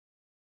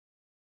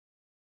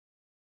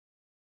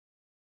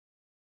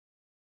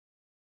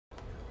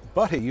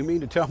Buddy, you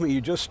mean to tell me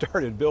you just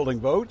started building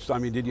boats? I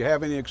mean, did you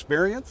have any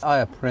experience? I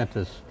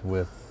apprenticed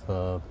with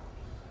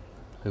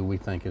who we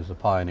think is the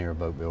pioneer of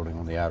boat building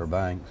on the Outer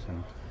Banks,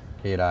 and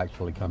he had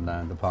actually come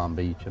down to Palm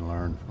Beach and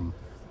learned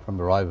from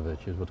the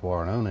Rivoviches with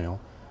Warren O'Neill.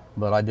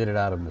 But I did it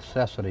out of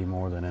necessity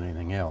more than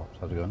anything else.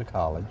 I was going to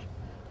college,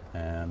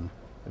 and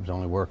it was the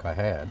only work I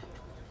had,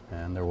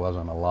 and there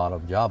wasn't a lot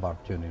of job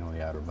opportunity on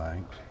the Outer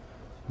Banks,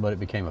 but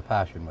it became a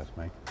passion with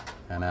me.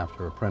 And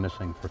after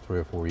apprenticing for 3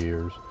 or 4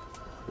 years,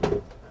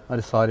 I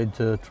decided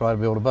to try to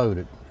build a boat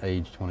at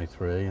age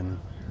 23, and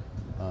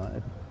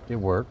it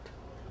worked.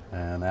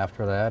 And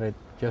after that, it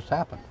just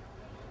happened.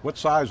 What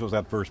size was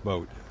that first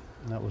boat?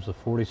 That was a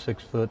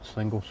 46-foot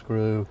single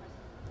screw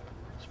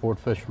sport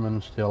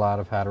fisherman, still out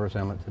of Hatteras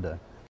Inlet today.